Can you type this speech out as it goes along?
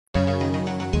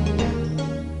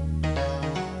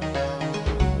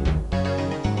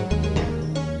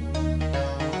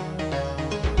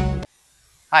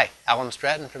Hi, Alan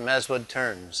Stratton from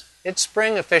Woodturning. It's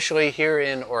spring officially here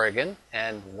in Oregon,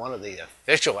 and one of the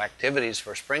official activities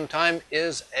for springtime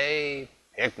is a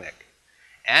picnic.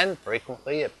 And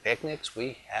frequently at picnics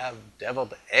we have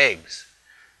deviled eggs.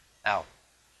 Now,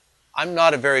 I'm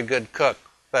not a very good cook,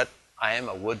 but I am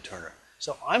a wood turner,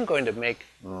 so I'm going to make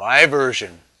my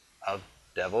version of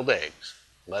deviled eggs.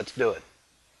 Let's do it.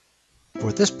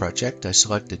 For this project, I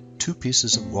selected 2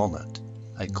 pieces of walnut.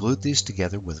 I glued these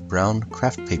together with brown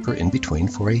craft paper in between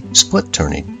for a split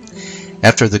turning.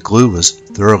 After the glue was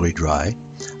thoroughly dry,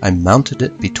 I mounted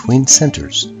it between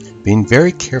centers, being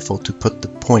very careful to put the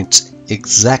points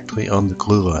exactly on the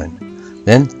glue line,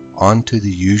 then onto the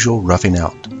usual roughing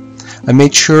out. I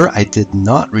made sure I did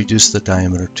not reduce the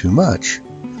diameter too much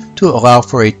to allow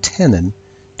for a tenon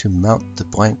to mount the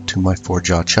blank to my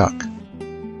 4-jaw chuck.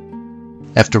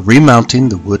 After remounting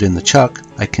the wood in the chuck,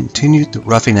 I continued the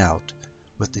roughing out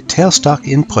with the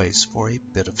tailstock in place for a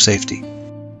bit of safety.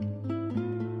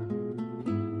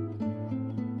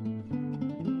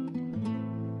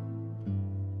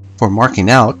 For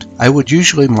marking out, I would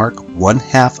usually mark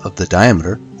 1/2 of the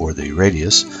diameter, or the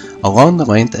radius, along the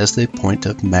length as the point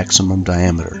of maximum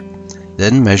diameter.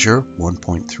 Then measure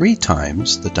 1.3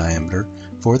 times the diameter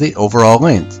for the overall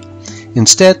length.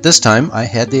 Instead, this time I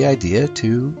had the idea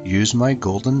to use my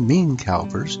golden mean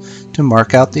calipers to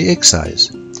mark out the egg size.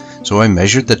 So I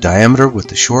measured the diameter with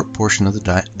the short portion of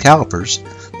the calipers,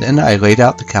 then I laid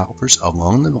out the calipers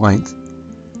along the length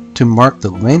to mark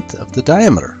the length of the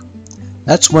diameter.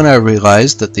 That's when I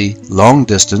realized that the long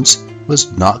distance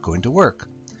was not going to work.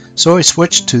 So I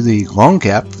switched to the long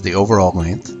gap for the overall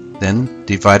length, then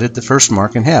divided the first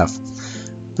mark in half.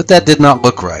 But that did not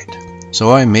look right,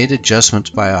 so I made adjustments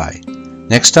by eye.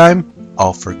 Next time,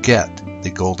 I'll forget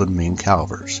the golden mean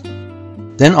calipers.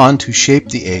 Then on to shape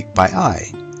the egg by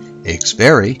eye. Eggs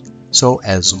vary, so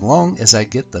as long as I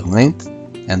get the length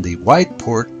and the wide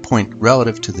point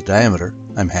relative to the diameter,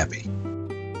 I'm happy.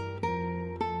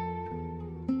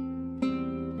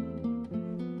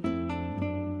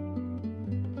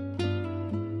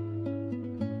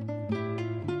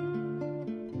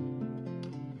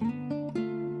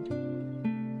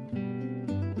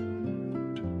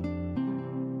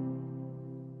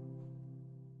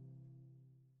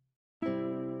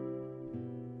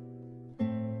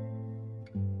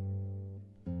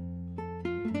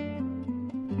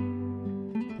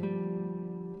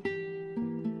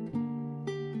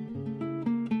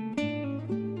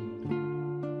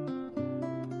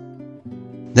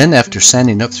 Then after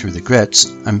sanding up through the grits,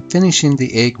 I'm finishing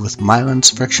the egg with Mylan's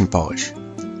friction polish.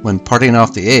 When parting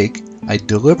off the egg, I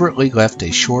deliberately left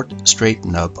a short, straight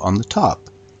nub on the top,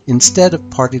 instead of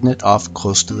parting it off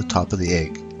close to the top of the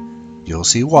egg. You'll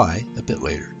see why a bit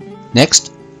later.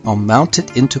 Next, I'll mount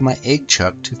it into my egg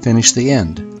chuck to finish the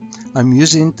end. I'm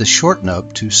using the short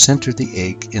nub to center the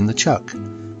egg in the chuck.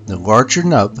 The larger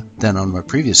nub than on my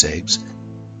previous eggs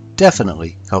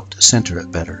definitely helped center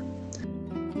it better.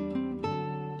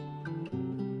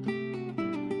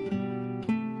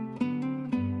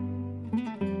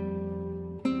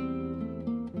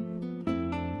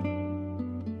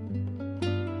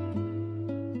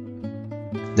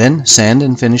 Then sand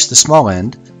and finish the small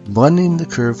end, blending the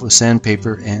curve with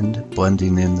sandpaper and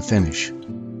blending in the finish.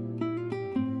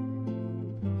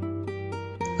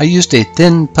 I used a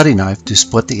thin putty knife to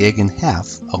split the egg in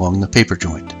half along the paper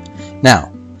joint.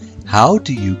 Now, how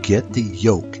do you get the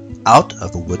yolk out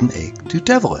of a wooden egg to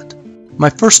devil it?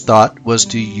 My first thought was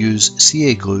to use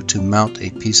CA glue to mount a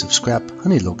piece of scrap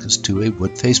honey locust to a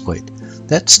wood faceplate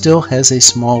that still has a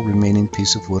small remaining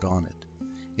piece of wood on it.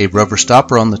 A rubber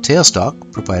stopper on the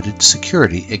tailstock provided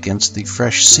security against the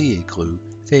fresh CA glue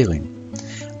failing.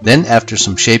 Then, after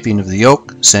some shaping of the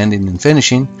yolk, sanding and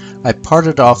finishing, I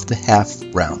parted off the half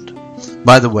round.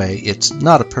 By the way, it's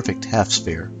not a perfect half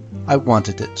sphere. I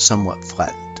wanted it somewhat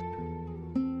flattened.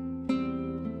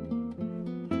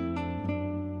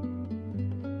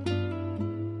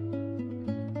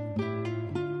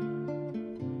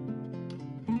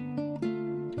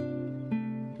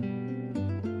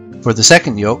 For the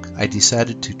second yolk, I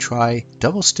decided to try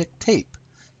double-stick tape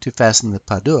to fasten the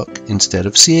paduk instead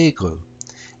of CA glue.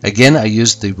 Again, I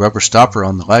used the rubber stopper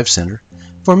on the live center.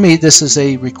 For me, this is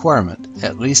a requirement,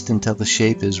 at least until the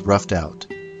shape is roughed out.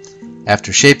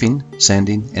 After shaping,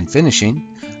 sanding, and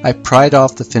finishing, I pried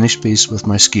off the finished piece with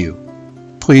my skew.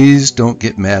 Please don't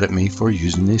get mad at me for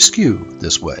using a skew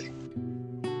this way.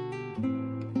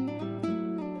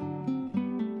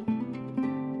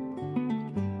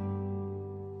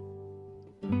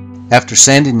 After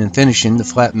sanding and finishing the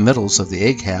flat middles of the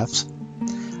egg halves,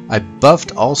 I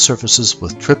buffed all surfaces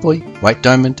with Tripoli, white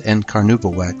diamond, and carnauba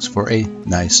wax for a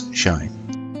nice shine.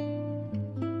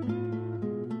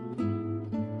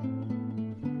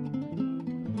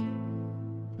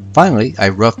 Finally, I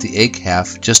roughed the egg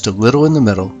half just a little in the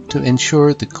middle to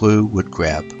ensure the glue would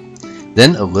grab.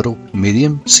 Then a little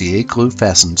medium CA glue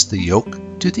fastens the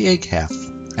yolk to the egg half.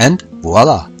 And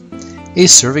voila! A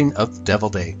serving of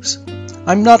deviled eggs.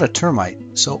 I'm not a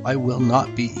termite, so I will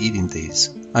not be eating these.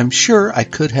 I'm sure I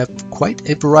could have quite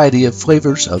a variety of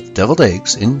flavors of deviled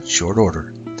eggs in short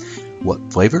order.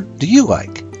 What flavor do you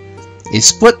like? A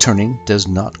split turning does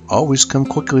not always come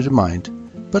quickly to mind,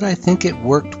 but I think it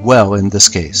worked well in this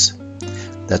case.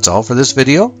 That's all for this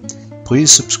video.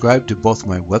 Please subscribe to both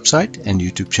my website and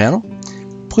YouTube channel.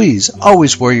 Please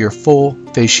always wear your full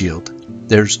face shield.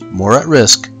 There's more at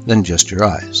risk than just your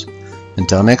eyes.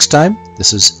 Until next time,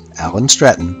 this is Alan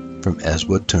Stratton from As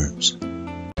Wood Turns.